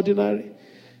extraordinary.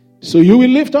 So you will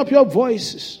lift up your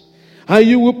voices. And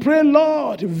you will pray,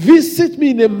 Lord, visit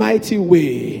me in a mighty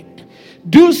way.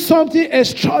 Do something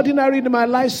extraordinary in my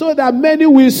life so that many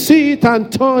will see it and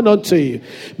turn unto you.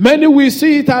 Many will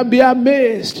see it and be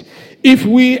amazed. If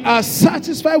we are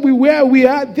satisfied with where we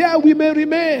are, there we may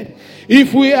remain.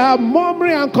 If we are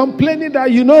murmuring and complaining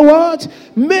that, you know what,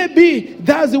 maybe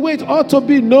that's the way it ought to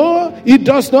be. No, it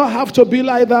does not have to be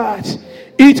like that.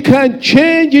 It can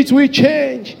change, it will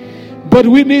change. But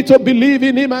we need to believe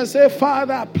in him and say,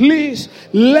 Father, please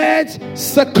let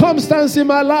circumstances in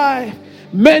my life,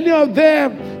 many of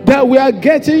them that we are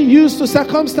getting used to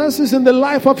circumstances in the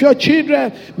life of your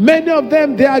children, many of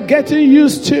them they are getting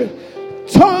used to,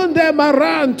 turn them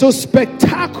around to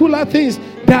spectacular things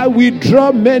that we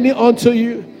draw many unto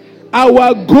you.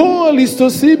 Our goal is to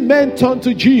see men turn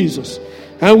to Jesus.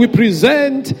 And we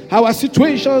present our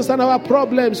situations and our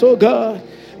problems, oh God.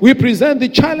 We present the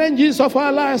challenges of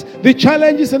our lives, the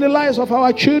challenges in the lives of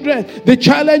our children, the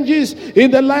challenges in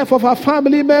the life of our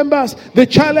family members, the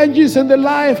challenges in the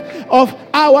life of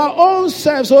our own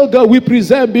selves. Oh God, we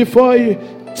present before you.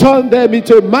 Turn them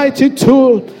into a mighty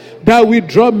tool that will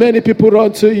draw many people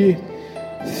unto you.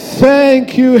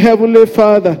 Thank you, Heavenly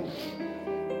Father.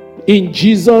 In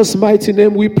Jesus' mighty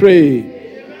name we pray.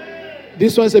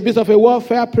 This was a bit of a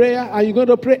warfare prayer, and you're going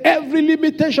to pray every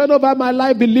limitation over my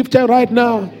life be lifted right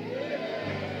now.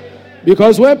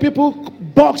 Because when people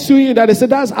box you in, that they say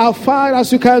that's how far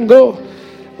as you can go.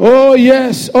 Oh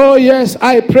yes,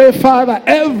 I pray, Father,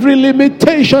 every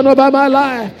limitation over my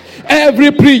life,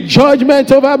 every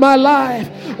prejudgment over my life,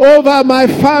 over my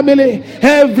family,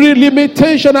 every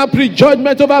limitation and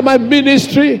prejudgment over my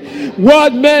ministry,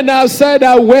 what men have said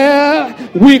are well,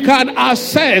 we can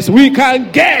assess, we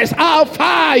can guess how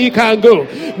far he can go,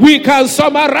 we can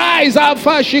summarize how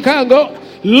far she can go.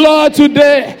 Lord,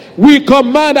 today we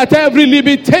command that every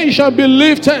limitation be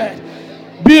lifted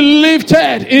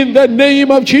in the name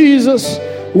of Jesus.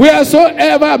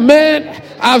 Wheresoever men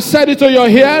have said it to your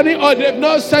hearing or they've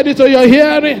not said it to your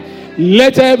hearing,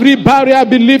 let every barrier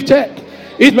be lifted.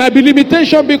 It might be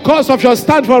limitation because of your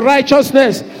stand for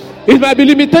righteousness. It might be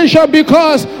limitation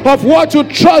because of what you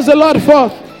trust the Lord for.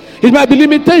 It might be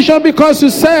limitation because you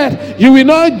said you will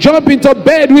not jump into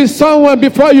bed with someone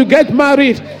before you get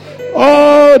married.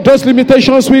 Oh, those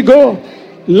limitations will go.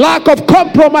 Lack of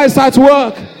compromise at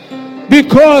work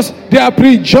because they have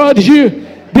prejudged you.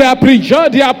 They have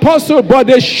prejudged the apostle, but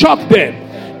they shocked them.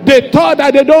 They thought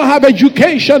that they don't have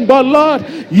education, but Lord,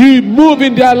 you move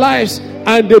in their lives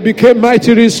and they became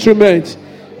mighty instruments.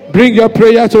 Bring your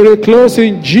prayer to a close.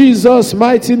 In Jesus'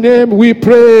 mighty name we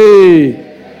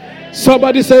pray.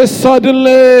 Somebody say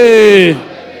suddenly.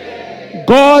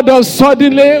 God of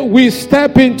suddenly, we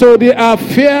step into the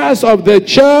affairs of the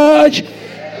church.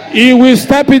 He will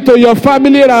step into your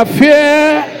family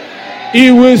affair.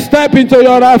 He will step into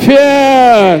your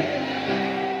affair.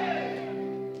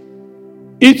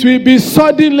 It will be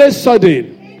suddenly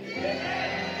sudden.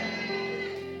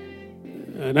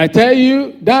 And I tell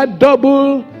you, that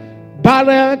double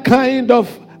barrel kind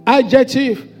of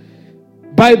adjective,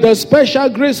 by the special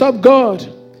grace of God,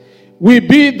 will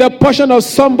be the portion of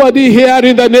somebody here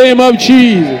in the name of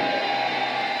Jesus.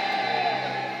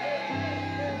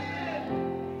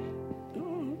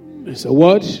 It's a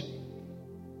word.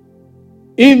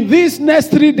 In these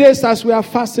next 3 days, as we are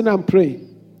fasting and praying,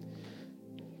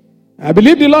 I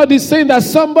believe the Lord is saying that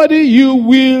somebody, you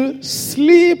will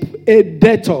sleep a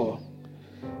debtor,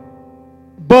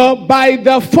 but by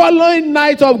the following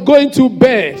night of going to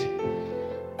bed,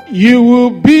 you will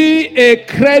be a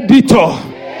creditor.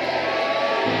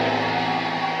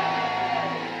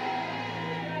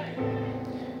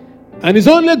 And it's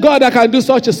only God that can do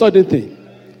such a sudden thing.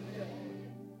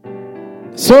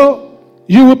 So,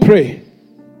 you will pray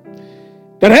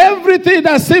that everything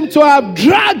that seemed to have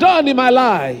dragged on in my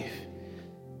life,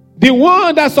 the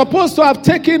one that's supposed to have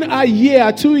taken a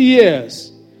year, 2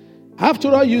 years,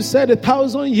 after all, you said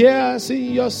 1,000 years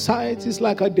in your sight is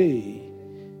like a day.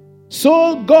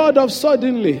 So, God of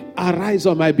suddenly, arise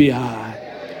on my behalf.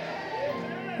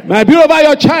 Might be over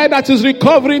your child that is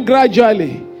recovering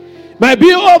gradually. Might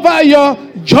be over your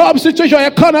job situation, your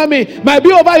economy. Might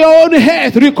be over your own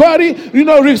health, requiring,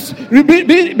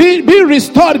 being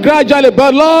restored gradually.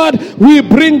 But Lord, we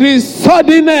bring this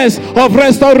suddenness of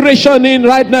restoration in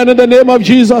right now in the name of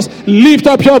Jesus. Lift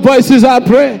up your voices and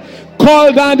pray.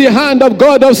 Call down the hand of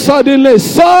God of suddenly,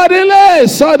 suddenly,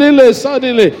 suddenly,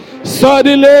 suddenly,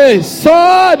 suddenly,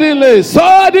 suddenly,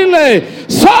 suddenly,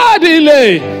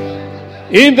 suddenly.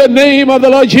 In the name of the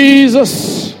Lord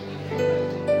Jesus.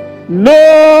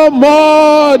 No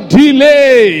more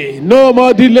delay. No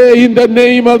more delay in the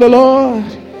name of the Lord.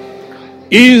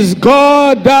 Is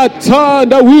God that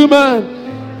turned a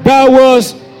woman that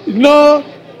was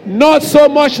not so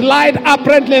much light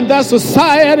apparently in that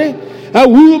society. A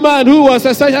woman who was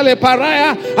essentially a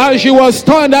pariah, and she was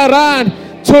turned around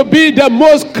to be the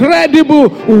most credible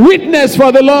witness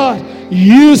for the Lord.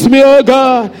 Use me, oh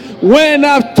God. When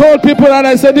I've told people that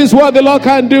I said this is what the Lord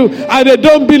can do, and they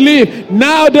don't believe,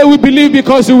 now they will believe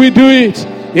because we do it.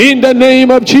 In the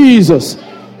name of Jesus.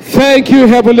 Thank you,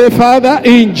 Heavenly Father.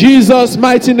 In Jesus'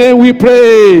 mighty name we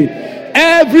pray.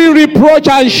 Every reproach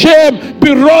and shame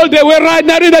be rolled away right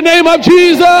now in the name of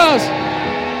Jesus.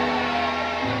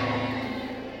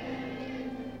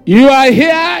 You are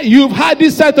here. You've had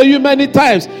this said to you many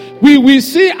times. We will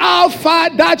see how far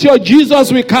that your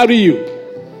Jesus will carry you.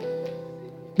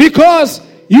 Because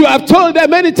you have told them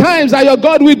many times that your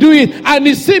God will do it, and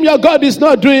it seems your God is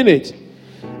not doing it.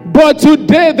 But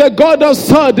today, the God of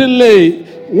suddenly,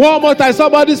 one more time,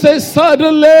 somebody say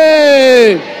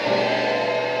suddenly,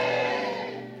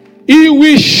 He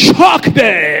will shock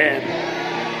them.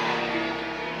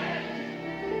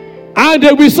 And they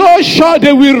will be so shocked,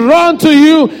 they will run to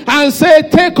you and say,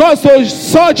 take us to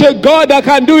such a God that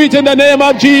can do it in the name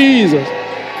of Jesus.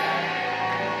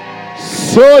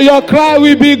 So your cry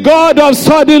will be, God of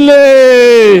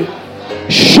suddenly,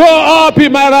 show up in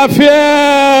my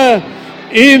affair.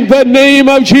 In the name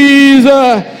of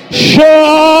Jesus, show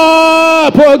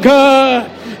up, oh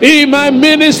God. In my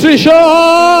ministry, show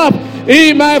up.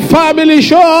 In my family,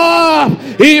 show up.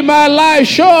 In my life,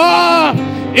 show up.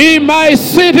 In my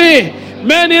city,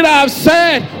 many that have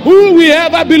said, who will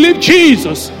ever believe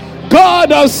Jesus?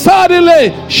 God of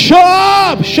suddenly, show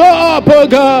up, oh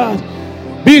God.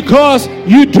 Because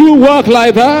you do work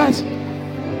like that.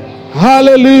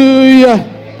 Hallelujah.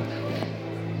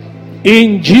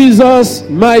 In Jesus'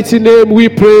 mighty name we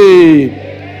pray.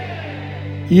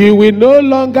 You will no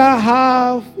longer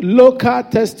have local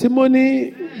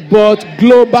testimony, but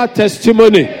global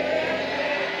testimony.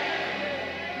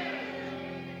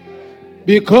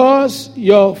 Because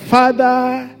your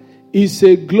Father is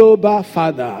a global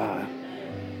Father.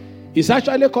 He's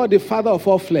actually called the Father of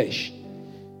all flesh.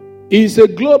 He's a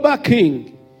global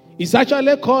King. He's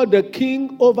actually called the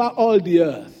King over all the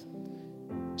earth.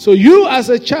 So you as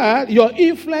a child, your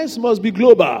influence must be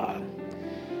global.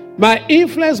 My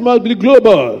influence must be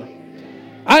global.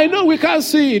 I know we can't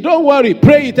see it. Don't worry.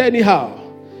 Pray it anyhow.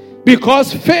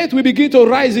 Because faith will begin to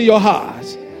rise in your heart.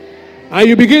 And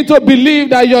you begin to believe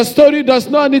that your story does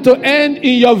not need to end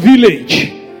in your village.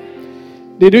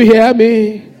 Did you hear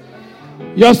me?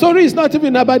 Your story is not even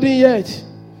in Aberdeen yet.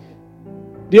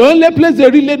 The only place they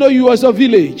really know you was a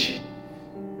village.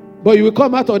 But you will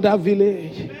come out of that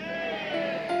village.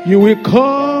 You will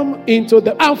come into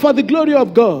the... And for the glory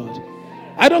of God.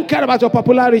 I don't care about your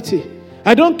popularity.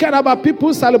 I don't care about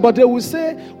people's salary. But they will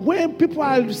say, when people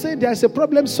are saying there's a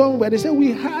problem somewhere, they say,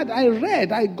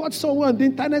 I got somewhere on the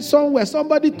internet somewhere.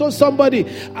 Somebody told somebody.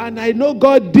 And I know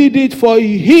God did it for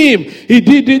him. He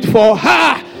did it for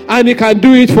her. And he can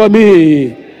do it for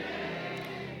me.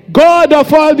 God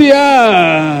of all the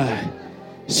earth,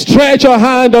 stretch your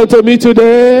hand unto me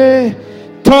today.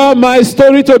 Turn my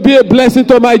story to be a blessing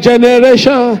to my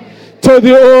generation, to the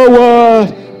whole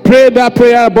world. Pray that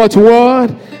prayer about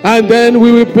word, and then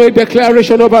we will make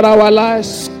declaration over our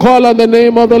lives. Call on the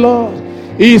name of the Lord.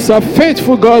 He's a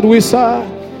faithful God we serve.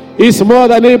 He's more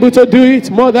than able to do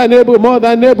it. More than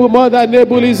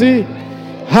able is he.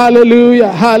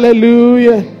 Hallelujah,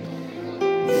 hallelujah.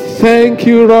 Thank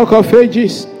you, Rock of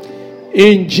Ages.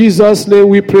 In Jesus' name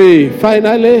we pray.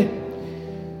 Finally,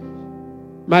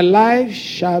 my life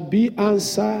shall be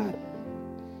answered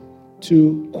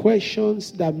to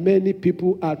questions that many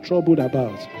people are troubled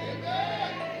about.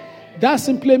 That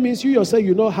simply means you yourself,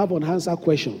 you don't have unanswered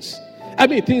questions. I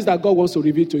mean, things that God wants to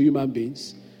reveal to human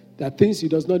beings, that things he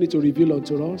does not need to reveal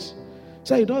unto us.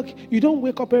 So you don't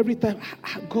wake up every time,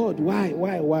 God,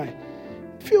 why?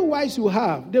 Few whys you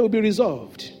have, they will be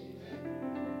resolved.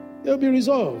 They will be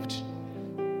resolved.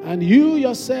 And you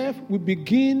yourself will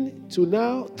begin to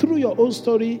now, through your own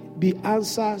story, be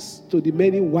answers to the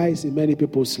many whys in many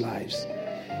people's lives.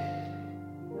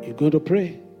 You're going to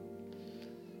pray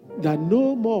that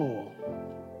no more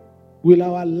will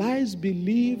our lives be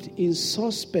lived in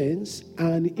suspense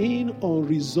and in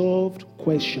unresolved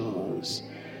questions.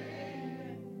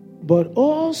 But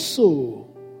also,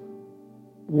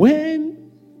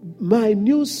 when my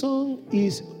new song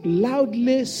is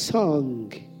loudly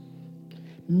sung,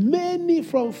 many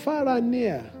from far and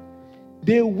near,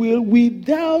 they will,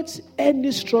 without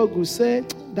any struggle, say,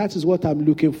 that is what I'm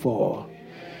looking for.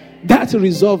 That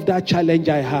resolved that challenge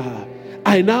I have.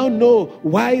 I now know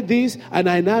why this, and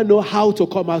I now know how to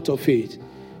come out of it.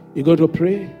 You got to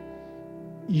pray.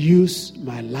 Use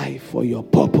my life for your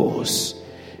purpose.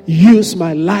 Use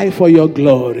my life for your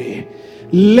glory.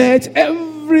 Let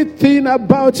everything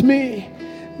about me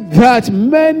that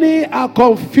many are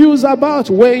confused about,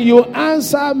 when you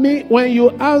answer me, when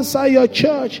you answer your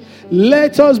church,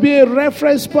 let us be a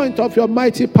reference point of your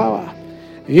mighty power.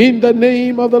 In the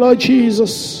name of the Lord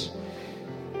Jesus.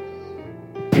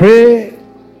 Pray,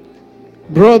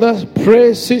 brother,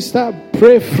 pray, sister,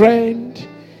 pray, friend,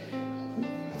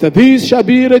 that this shall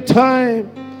be the time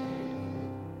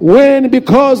when,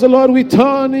 because the Lord will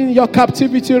turn in your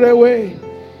captivity away,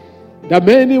 that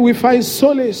many will find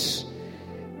solace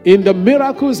in the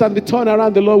miracles and the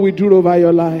turnaround the Lord will do over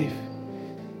your life.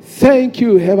 Thank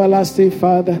you, everlasting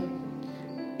Father.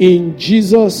 In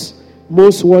Jesus'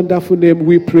 most wonderful name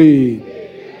we pray.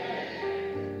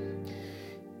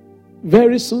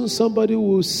 Very soon somebody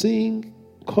will sing,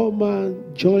 come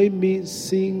and join me,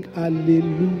 sing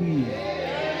hallelujah.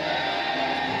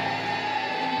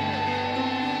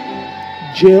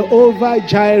 Jehovah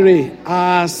Jireh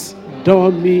has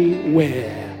done me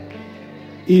well.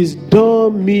 He's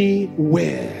done me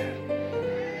well.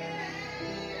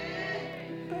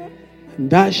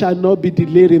 That shall not be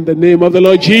delayed in the name of the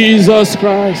Lord Jesus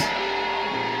Christ.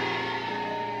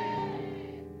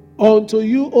 Unto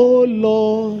you, O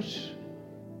Lord,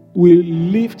 we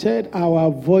lifted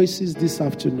our voices this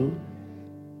afternoon.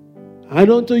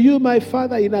 And unto you, my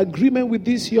Father, in agreement with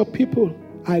this, your people,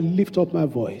 I lift up my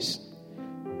voice.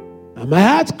 And my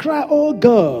heart cry, oh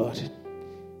God,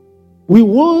 we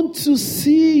want to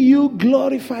see you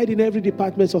glorified in every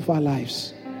department of our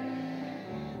lives.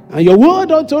 And your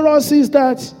word unto us is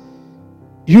that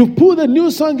you put a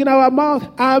new song in our mouth,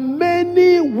 and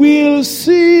many will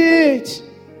see it.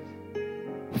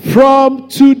 From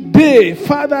today,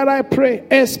 Father, I pray,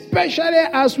 especially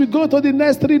as we go to the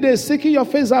next 3 days, seeking your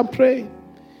face and pray.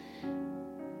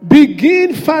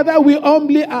 Begin, Father, we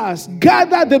humbly ask,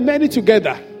 gather the many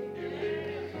together.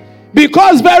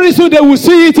 Because very soon they will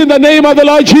see it in the name of the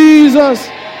Lord Jesus.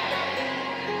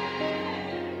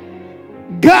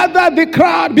 Gather the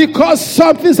crowd because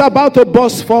something's about to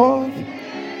burst forth.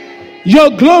 Your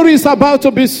glory is about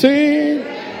to be seen.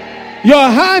 Your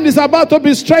hand is about to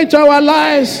be stretched to our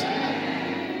lives.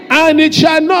 And it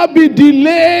shall not be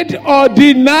delayed or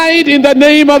denied in the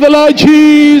name of the Lord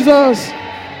Jesus.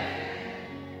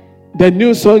 The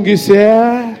new song is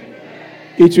here.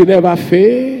 It will never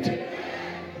fade.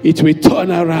 It will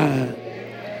turn around.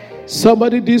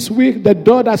 Somebody this week, the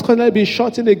door that's constantly been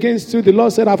shutting against you, the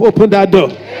Lord said, I've opened that door.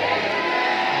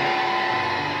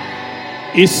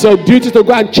 It's your duty to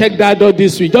go and check that door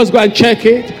this week. Just go and check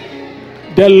it.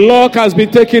 The lock has been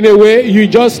taken away. You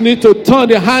just need to turn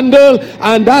the handle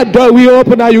and that door will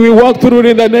open and you will walk through it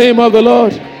in the name of the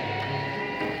Lord.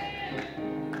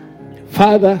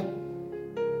 Father,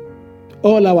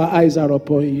 all our eyes are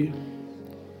upon you.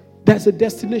 There's a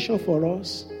destination for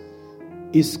us.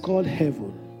 It's called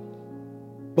heaven.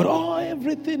 But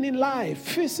everything in life,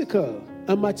 physical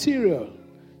and material,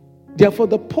 they're for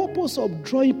the purpose of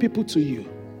drawing people to you.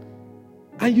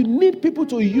 And you need people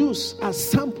to use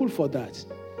as sample for that.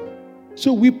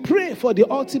 So we pray for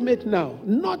the ultimate now,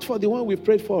 not for the one we've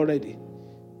prayed for already.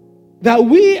 That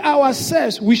we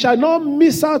ourselves, we shall not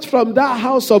miss out from that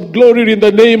house of glory in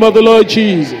the name of the Lord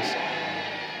Jesus.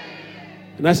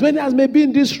 And as many as may be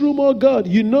in this room, oh God,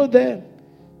 you know them.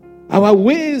 Our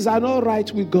ways are not right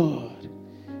with God.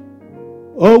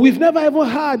 Or we've never ever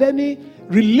had any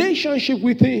relationship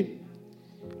with Him.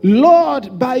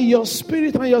 Lord, by your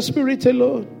Spirit and your Spirit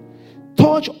alone,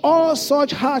 touch all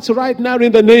such hearts right now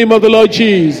in the name of the Lord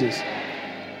Jesus.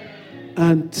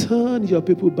 And turn your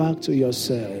people back to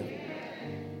yourself.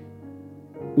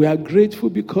 We are grateful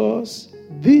because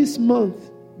this month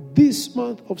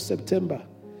of September,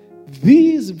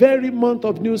 this very month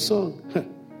of new song,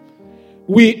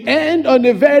 we end on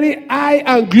a very high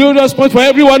and glorious point for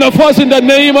every one of us in the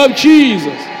name of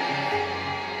Jesus.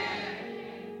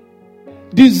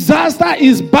 Disaster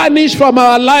is banished from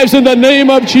our lives in the name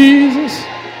of Jesus.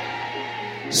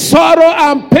 Sorrow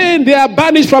and pain, they are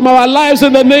banished from our lives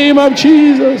in the name of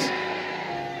Jesus.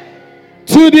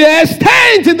 To the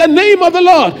extent in the name of the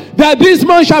Lord that this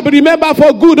month shall be remembered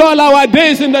for good all our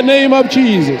days in the name of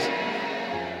Jesus.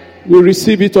 We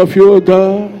receive it of you, O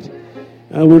God,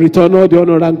 and we return all the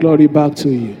honor and glory back to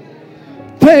you.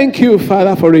 Thank you,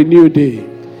 Father, for a new day.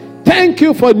 Thank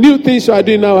you for new things you are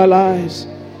doing in our lives.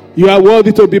 You are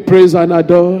worthy to be praised and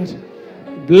adored.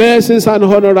 Blessings and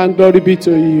honor and glory be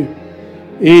to you.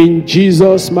 In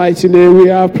Jesus' mighty name we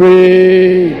are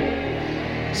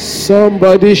praying.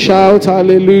 Somebody shout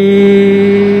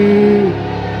hallelujah.